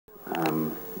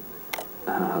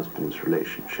her husband's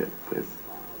relationship with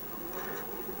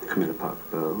Camilla Parker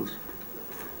Bowles.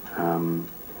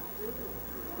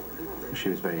 She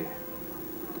was very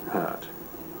hurt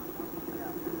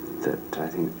that I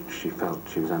think she felt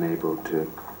she was unable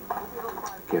to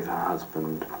give her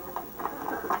husband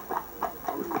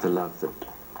the love that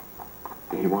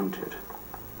he wanted.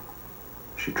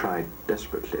 She tried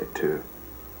desperately to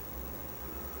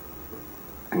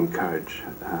encourage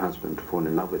her husband to fall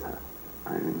in love with her.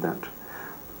 I mean, that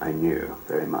I knew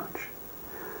very much.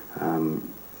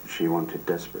 She wanted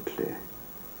desperately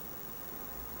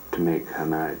to make her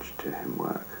marriage to him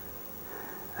work,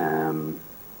 and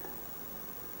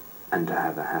to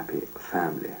have a happy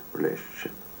family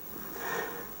relationship.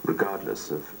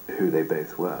 Regardless of who they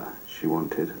both were, she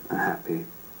wanted a happy,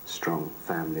 strong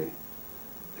family,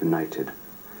 united.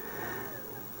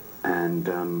 And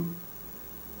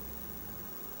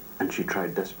she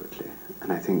tried desperately,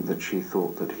 and I think that she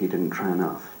thought that he didn't try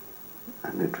enough,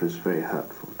 and it was very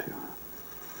hurtful to her.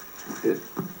 It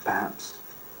perhaps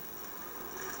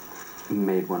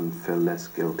made one feel less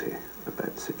guilty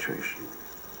about the situation.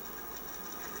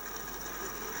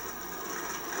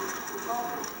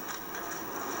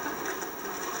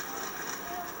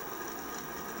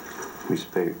 We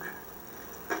spoke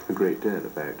a great deal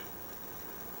about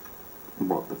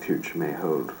what the future may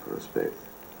hold for us both.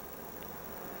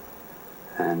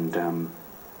 And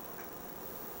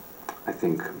I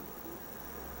think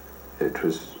it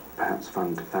was perhaps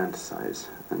fun to fantasize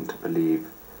and to believe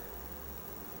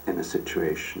in a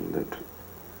situation that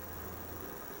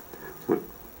would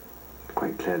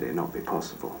quite clearly not be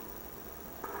possible.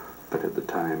 But at the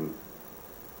time,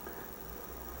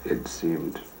 it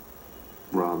seemed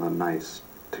rather nice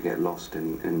to get lost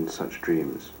in such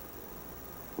dreams.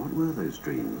 What were those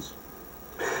dreams?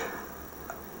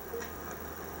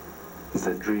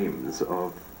 The dreams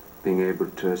of being able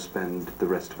to spend the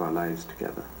rest of our lives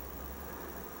together.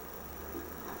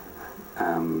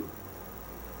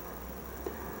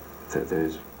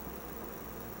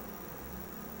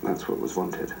 That's what was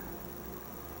wanted.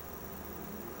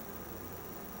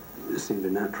 It seemed a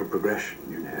natural progression,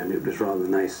 you know, and it was rather a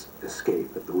nice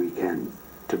escape at the weekend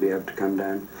to be able to come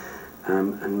down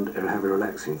and have a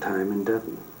relaxing time in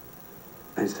Devon.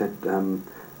 I said,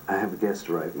 I have a guest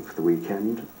arriving for the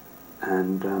weekend,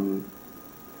 and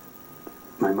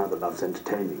my mother loves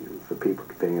entertaining and for people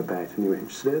to be about anyway. And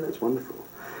she said, oh, that's wonderful.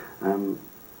 And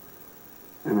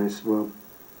I said, well,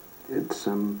 it's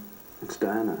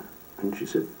Diana. And she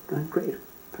said, oh, great,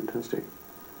 fantastic.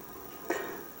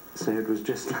 So it was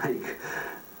just like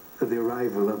the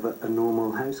arrival of a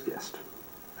normal house guest.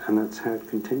 And that's how it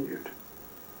continued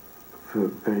for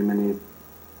very many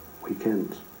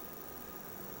weekends.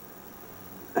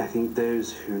 I think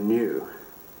those who knew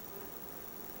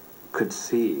could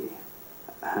see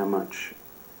how much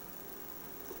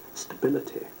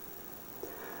stability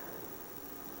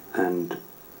and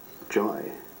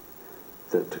joy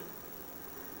that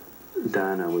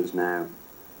Diana was now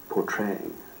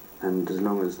portraying, and as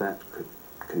long as that could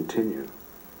continue,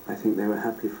 I think they were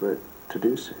happy for it to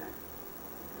do so.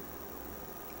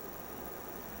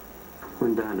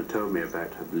 When Diana told me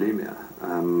about her bulimia,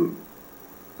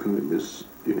 it was,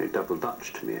 you know, double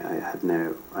Dutch to me. I had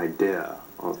no idea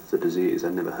of the disease.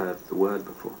 I'd never heard the word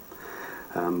before.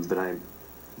 But I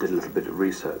did a little bit of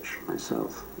research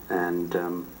myself, and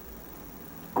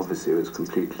obviously it was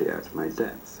completely out of my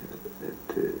depth.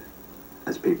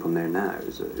 As people know now,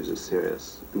 is a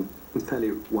serious and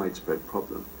fairly widespread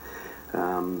problem.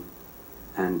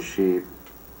 And she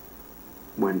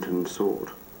went and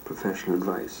sought professional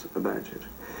advice about it.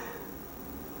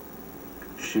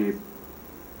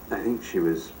 I think she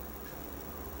was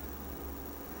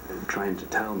trying to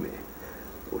tell me,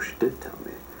 or she did tell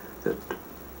me, that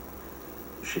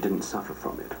she didn't suffer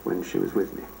from it when she was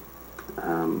with me,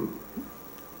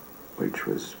 which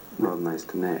was rather nice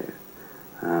to know.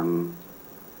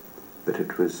 But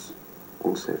it was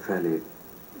also fairly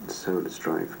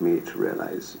soul-destroying for me to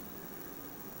realize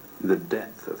the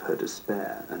depth of her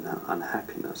despair and her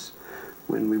unhappiness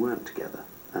when we weren't together.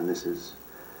 And this is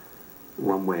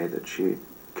one way that she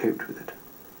coped with it.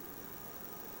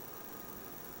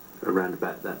 Around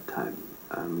about that time,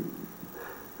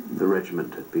 the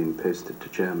regiment had been posted to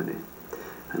Germany,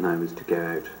 and I was to go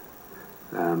out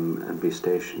and be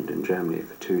stationed in Germany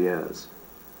for 2 years.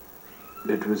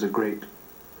 It was a great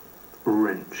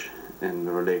wrench in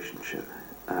the relationship,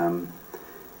 and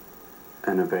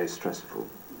a very stressful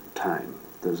time.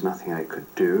 There was nothing I could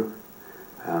do.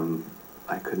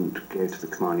 I couldn't go to the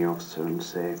commanding officer and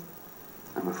say,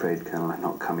 I'm afraid, Colonel, I'm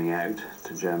not coming out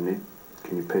to Germany.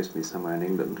 Can you post me somewhere in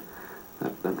England?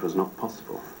 That was not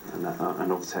possible, and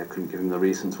obviously I couldn't give him the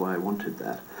reasons why I wanted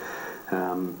that.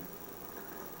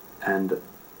 And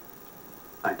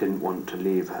I didn't want to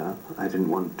leave her. I didn't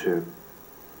want to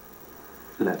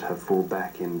let her fall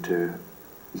back into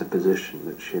the position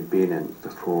that she had been in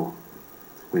before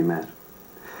we met.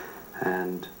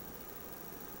 And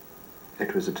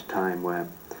it was at a time where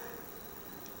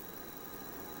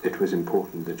it was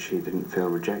important that she didn't feel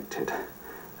rejected,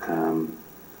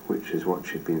 which is what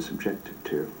she'd been subjected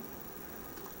to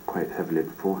quite heavily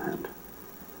beforehand.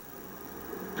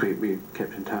 We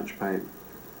kept in touch by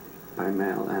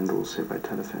mail and also by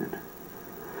telephone.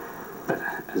 But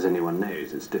as anyone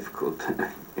knows, it's difficult,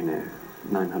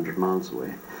 900 miles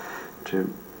away,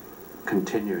 to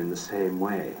continue in the same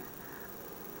way.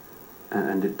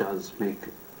 And it does make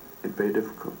it very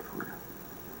difficult for you.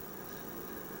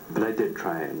 But I did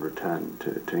try and return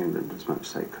to England as much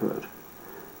as I could.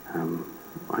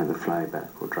 Either fly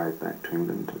back or drive back to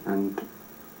England and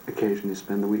occasionally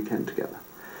spend the weekend together,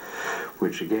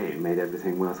 which again made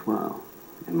everything worthwhile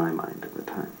in my mind at the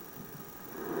time.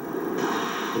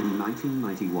 In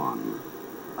 1991,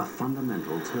 a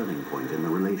fundamental turning point in the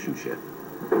relationship,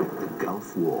 the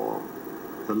Gulf War.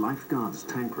 The Lifeguards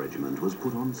Tank Regiment was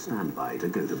put on standby to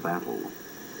go to battle.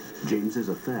 James's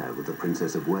affair with the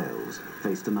Princess of Wales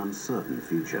faced an uncertain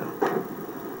future.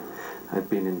 I'd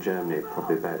been in Germany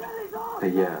probably about a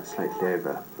year, slightly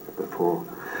over, before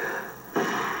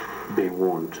being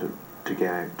warned to go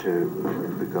out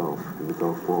to the Gulf, in the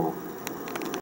Gulf War.